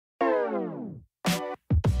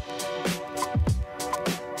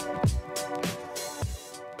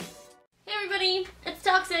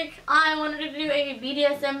week I wanted to do a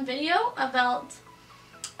BDSM video about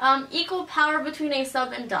equal power between a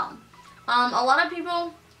sub and dom. A lot of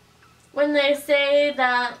people, when they say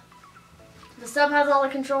that the sub has all the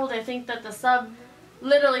control, they think that the sub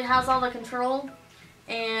literally has all the control,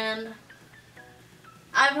 and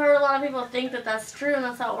I've heard a lot of people think that that's true and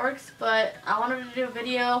that's how it works, but I wanted to do a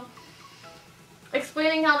video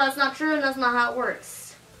explaining how that's not true and that's not how it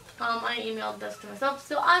works. I emailed this to myself,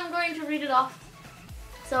 so I'm going to read it off.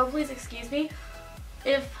 So please excuse me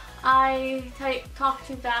if I talk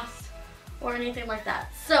too fast or anything like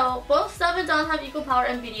that. So both sub and dom have equal power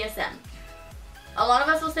in BDSM. A lot of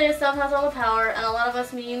us will say a sub has all the power, and a lot of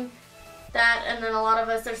us mean that, and then a lot of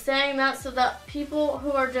us are saying that so that people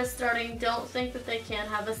who are just starting don't think that they can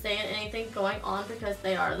have a say in anything going on because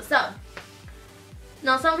they are the sub.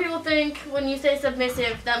 Now, some people think when you say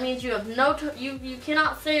submissive, that means you have you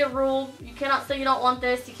cannot say a rule, you cannot say you don't want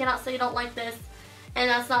this, you cannot say you don't like this, and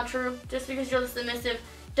that's not true. Just because you're the submissive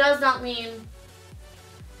does not mean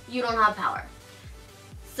you don't have power.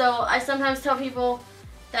 So I sometimes tell people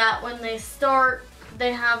that when they start,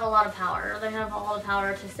 they have a lot of power. They have all the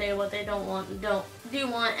power to say what they don't want and do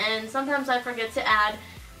want, and sometimes I forget to add,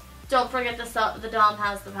 don't forget the dom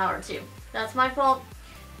has the power too. That's my fault,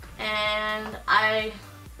 and I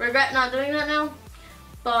regret not doing that now,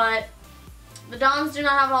 but the doms do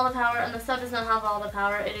not have all the power and the sub does not have all the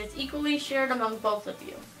power. It is equally shared among both of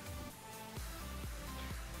you.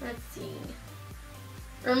 Let's see.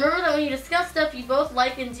 Remember that when you discuss stuff you both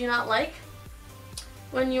like and do not like,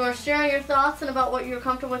 when you are sharing your thoughts and about what you're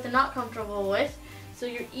comfortable with and not comfortable with, so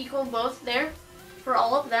you're equal both there for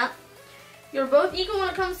all of that. You're both equal when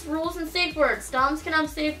it comes to rules and safe words. Doms can have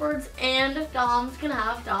safe words and doms can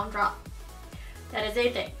have dom drop. That is a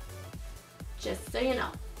thing. Just so you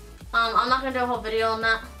know. I'm not going to do a whole video on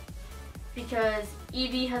that because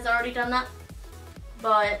Evie has already done that.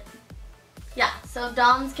 But yeah, so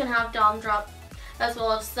doms can have dom drop as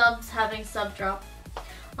well as subs having sub drop.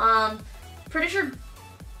 Pretty sure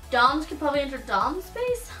doms could probably enter dom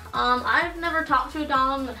space. I've never talked to a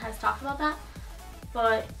dom that has talked about that,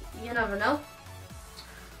 but you never know.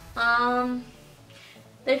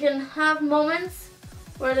 They can have moments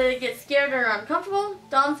where they get scared or uncomfortable.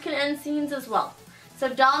 Doms can end scenes as well.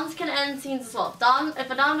 So doms can end scenes as well. If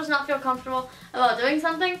a dom does not feel comfortable about doing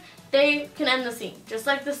something, they can end the scene. Just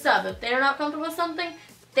like the sub, if they're not comfortable with something,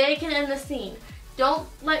 they can end the scene. Don't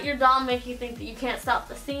let your dom make you think that you can't stop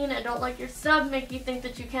the scene, and don't let your sub make you think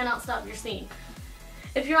that you cannot stop your scene.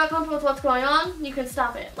 If you're not comfortable with what's going on, you can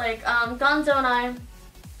stop it. Like Gonzo and I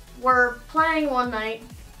were playing one night,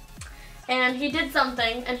 and he did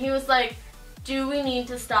something, and he was like, do we need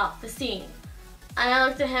to stop the scene? And I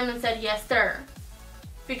looked at him and said, yes sir.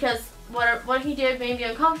 Because what he did made me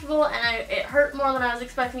uncomfortable, and it hurt more than I was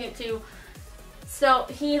expecting it to, so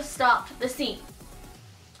he stopped the scene.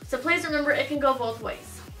 So please remember, it can go both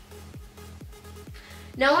ways.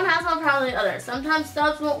 No one has more power than the other. Sometimes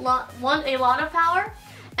subs want a lot of power,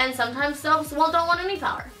 and sometimes subs don't want any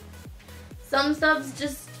power. Some subs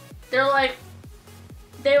just, they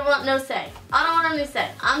want no say. I don't want any say.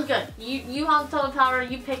 I'm good. You have total power,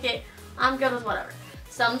 you pick it, I'm good with whatever.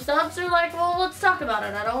 Some subs are like, well, let's talk about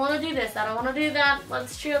it. I don't want to do this, I don't want to do that,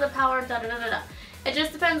 let's share the power, da da da da da. It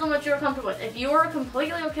just depends on what you're comfortable with. If you are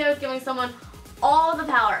completely okay with giving someone all of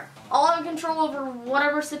the power, all of the control over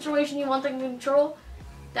whatever situation you want them to control,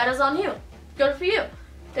 that is on you. Good for you.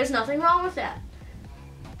 There's nothing wrong with that.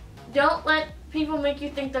 Don't let people make you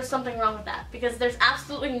think there's something wrong with that, because there's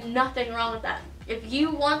absolutely nothing wrong with that. If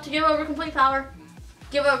you want to give over complete power,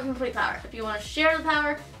 give over complete power. If you want to share the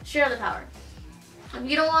power, share the power. If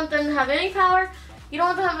you don't want them to have any power, you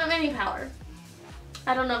don't want them to have any power.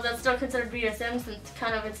 I don't know if that's still considered BDSM, since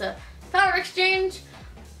kind of it's a power exchange.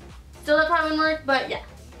 Still, that probably wouldn't work, but yeah.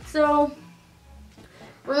 So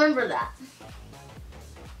remember that.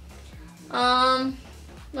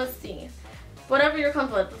 Let's see. Whatever you're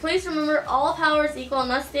comfortable with. But please remember, all power is equal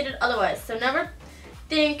unless stated otherwise. So never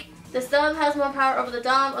think the sub has more power over the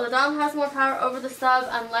dom, or the dom has more power over the sub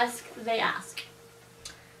unless they ask.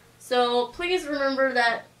 So please remember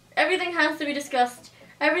that everything has to be discussed,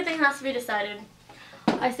 everything has to be decided.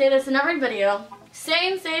 I say this in every video.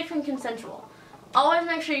 Staying safe and consensual. Always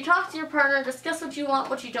make sure you talk to your partner, discuss what you want,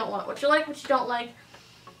 what you don't want, what you like, what you don't like,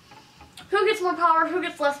 who gets more power, who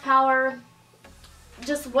gets less power,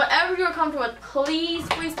 just whatever you're comfortable with. Please,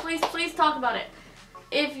 please, please, please talk about it.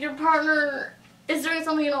 If your partner is doing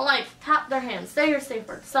something you don't like, tap their hands, say your safe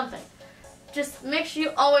word, something. Just make sure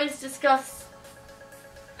you always discuss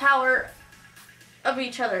power of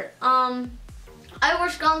each other. I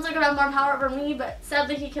wish Gonzo could have more power over me, but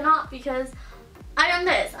sadly he cannot, because I am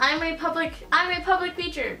this. I'm a public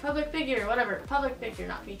figure, whatever. Public figure,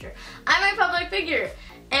 not feature. I'm a public figure.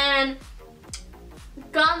 And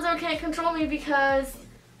Gonzo can't control me because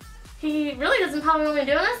he really doesn't probably want me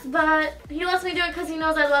doing this, but he lets me do it because he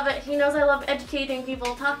knows I love it. He knows I love educating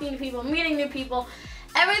people, talking to people, meeting new people,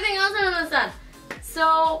 everything else under the sun.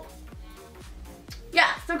 So,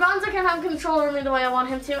 yeah, so Gonzo can have control over me the way I want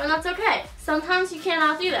him to, and that's okay. Sometimes you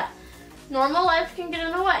cannot do that. Normal life can get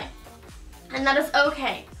in the way, and that is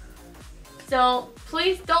okay. So,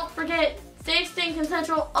 please don't forget, safe, staying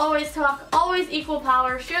consensual, always talk, always equal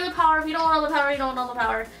power. Share the power. If you don't want all the power, you don't want all the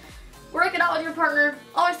power. Work it out with your partner.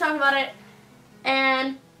 Always talk about it.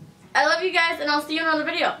 And I love you guys, and I'll see you in another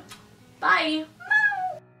video. Bye.